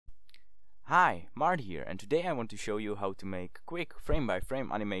Hi, Mart here, and today I want to show you how to make quick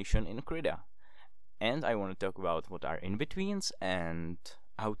frame-by-frame animation in Krita. And I want to talk about what are in-betweens and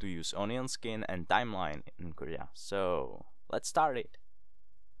how to use onion skin and timeline in Krita. So, let's start it.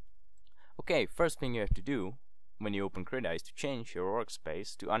 Okay, first thing you have to do when you open Krita is to change your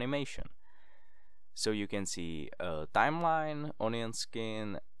workspace to animation. So you can see timeline, onion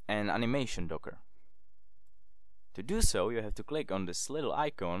skin, and animation docker. To do so, you have to click on this little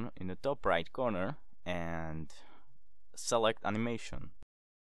icon in the top right corner and select animation.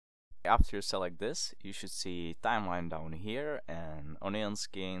 After you select this, you should see timeline down here and onion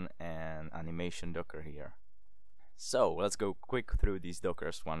skin and animation docker here. So let's go quick through these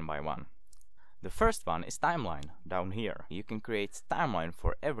dockers one by one. The first one is timeline down here. You can create timeline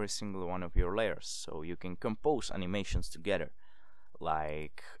for every single one of your layers, so you can compose animations together.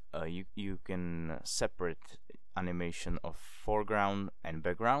 Like you can separate animation of foreground and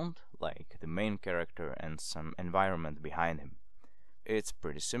background, like the main character and some environment behind him. It's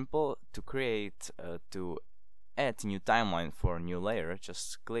pretty simple to create. To add new timeline for a new layer,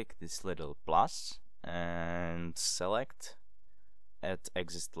 just click this little plus and select add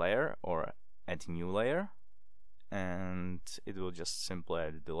exist layer or add new layer, and it will just simply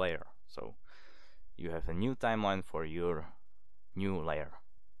add the layer. So you have a new timeline for your new layer.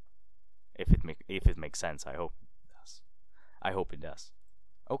 If it makes sense, I hope it does. I hope it does.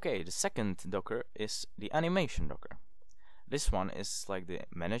 Okay, the second docker is the animation docker. This one is like the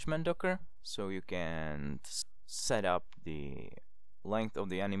management docker, so you can set up the length of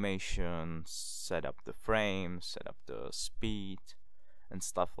the animation, set up the frame, set up the speed, and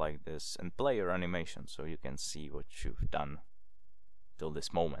stuff like this, and play your animation so you can see what you've done till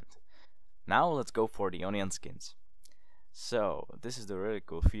this moment. Now let's go for the onion skins. So this is the really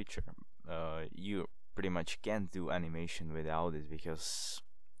cool feature. You pretty much can't do animation without it, because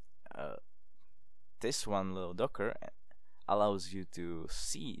this one little docker allows you to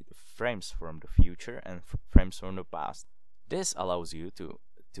see the frames from the future and frames from the past. This allows you to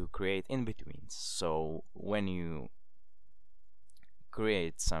create in-betweens. So when you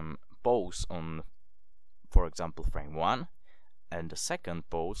create some pose on, for example, frame 1 and the second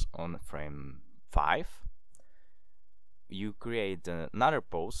pose on frame 5, you create another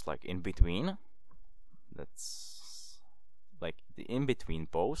pose like in between. That's like the in-between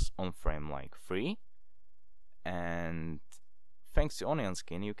pose on frame like 3, and thanks to onion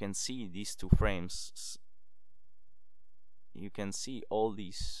skin you can see these two frames. You can see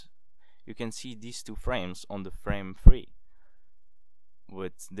these two frames on the frame 3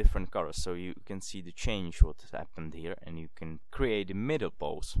 with different colors, so you can see the change what happened here, and you can create a middle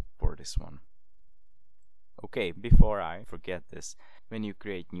pose for this one. Okay, before I forget this, when you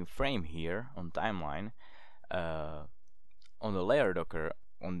create new frame here on timeline, on the layer docker,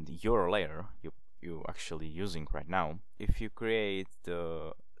 on your layer you actually using right now, if you create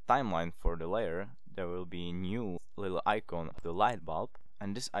the timeline for the layer, there will be a new little icon of the light bulb,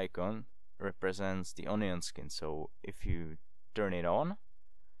 and this icon represents the onion skin. So if you turn it on,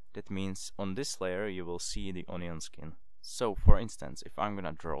 that means on this layer you will see the onion skin. So for instance, if I'm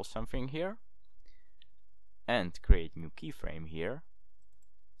gonna draw something here and create new keyframe here,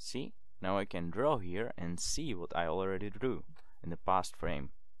 see, now I can draw here and see what I already drew in the past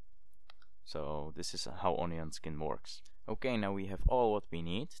frame. So this is how onion skin works. Okay, now we have all what we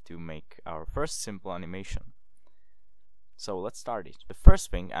need to make our first simple animation. So let's start it. The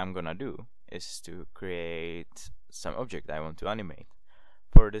first thing I'm gonna do is to create some object I want to animate.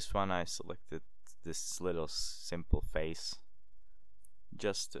 For this one I selected this little simple face.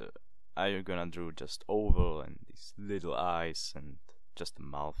 Just I'm gonna draw just oval and these little eyes and just a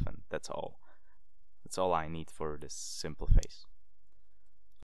mouth, and that's all. That's all I need for this simple face.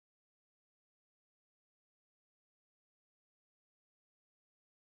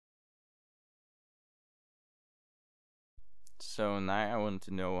 So now I want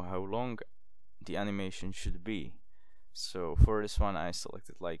to know how long the animation should be. So for this one I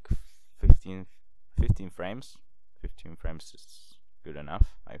selected like 15 frames. 15 frames is good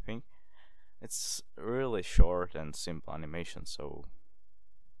enough, I think. It's really short and simple animation, so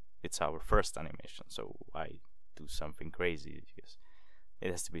it's our first animation, so I do something crazy because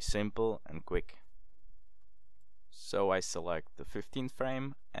it has to be simple and quick. So I select the 15th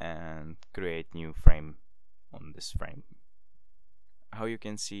frame and create new frame on this frame. How you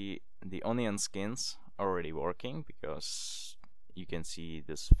can see, the onion skins already working, because you can see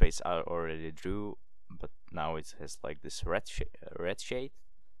this face I already drew, but now it has like this red shade.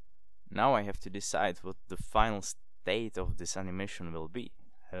 Now I have to decide what the final state of this animation will be.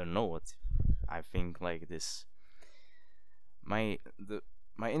 I don't know what. I think like this. The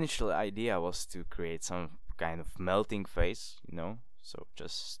my initial idea was to create some kind of melting face, you know, so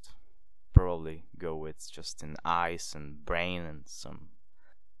just probably go with just an eyes and brain and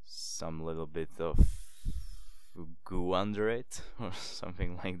some little bit of goo under it or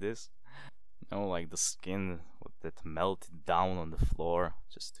something like this. You know, like the skin that melted down on the floor,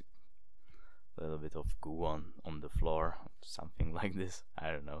 just a little bit of goo on the floor, something like this.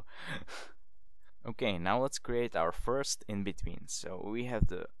 I don't know. Okay, now let's create our first in-between. So we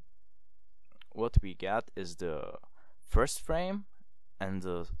have what we got is the first frame and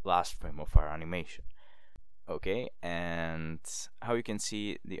the last frame of our animation. Okay, and how you can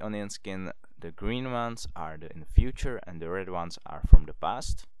see, the onion skin, the green ones are in the future and the red ones are from the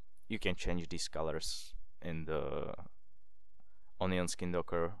past. You can change these colors in the onion skin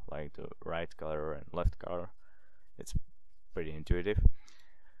docker, like the right color and left color. It's pretty intuitive.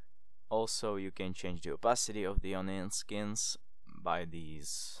 Also, you can change the opacity of the onion skins by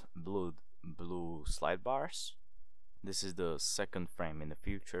these blue slide bars. This is the second frame in the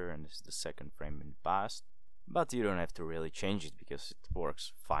future and this is the second frame in the past. But you don't have to really change it because it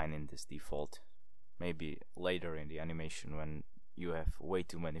works fine in this default. Maybe later in the animation when you have way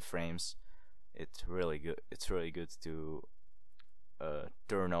too many frames, it's really good to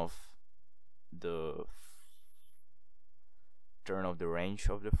turn off the range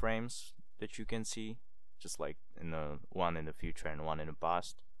of the frames that you can see, just like in the one in the future and one in the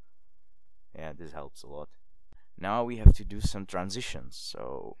past. Yeah, this helps a lot. Now we have to do some transitions,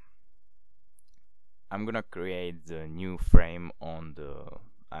 so I'm gonna create the new frame on the,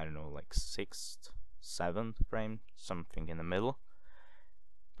 I don't know, like 6th, 7th frame, something in the middle.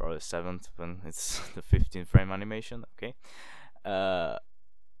 Probably 7th when it's the 15th frame animation. Okay.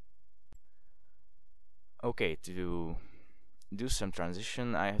 Okay, to do some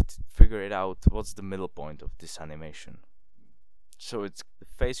transition, I have to figure it out what's the middle point of this animation. So the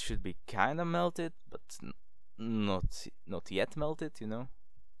face should be kind of melted, but not yet melted, you know.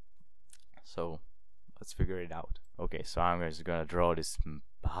 So let's figure it out. Okay, so I'm just gonna draw this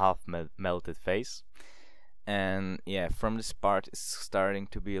half melted face, and yeah, from this part it's starting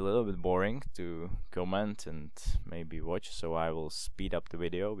to be a little bit boring to comment and maybe watch, so I will speed up the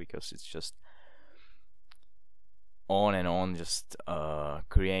video because it's just on and on, just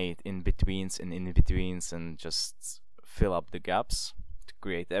create in-betweens and in-betweens and just fill up the gaps to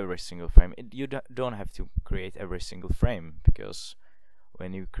create every single frame. You don't have to create every single frame, because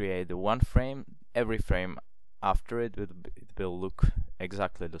when you create the one frame, every frame after it will look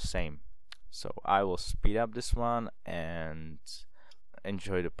exactly the same. So I will speed up this one and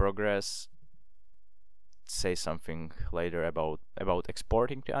enjoy the progress. Say something later about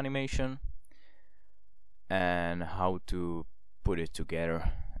exporting the animation and how to put it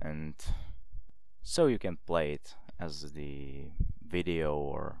together, and so you can play it as the video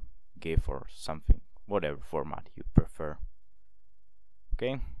or GIF or something, whatever format you prefer.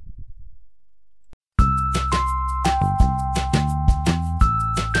 Okay.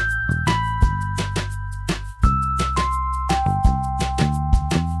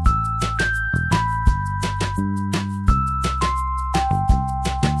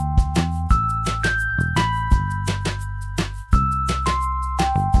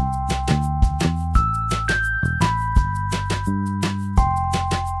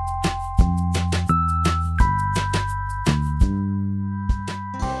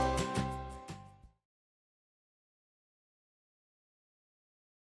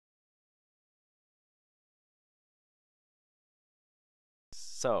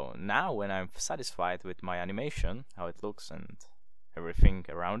 So now when I'm satisfied with my animation, how it looks and everything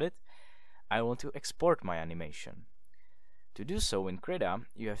around it, I want to export my animation. To do so in Krita,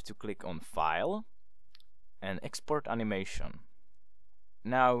 you have to click on File and Export Animation.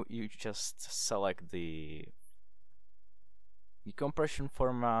 Now you just select the compression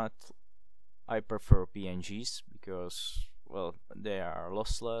format. I prefer PNGs because, well, they are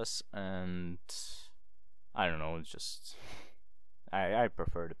lossless and I don't know, just I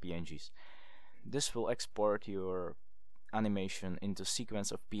prefer the PNGs. This will export your animation into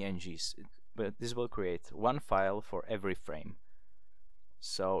sequence of PNGs, but this will create one file for every frame.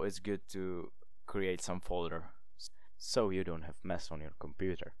 So it's good to create some folder so you don't have mess on your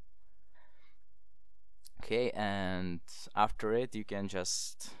computer. Okay, and after it you can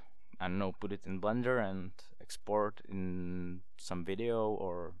just, I don't know, put it in Blender and export in some video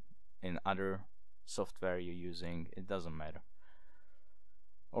or in other software you're using, it doesn't matter,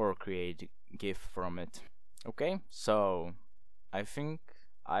 or create GIF from it. Okay, so I think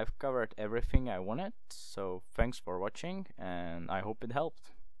I've covered everything I wanted, so thanks for watching and I hope it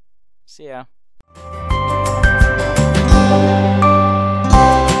helped. See ya!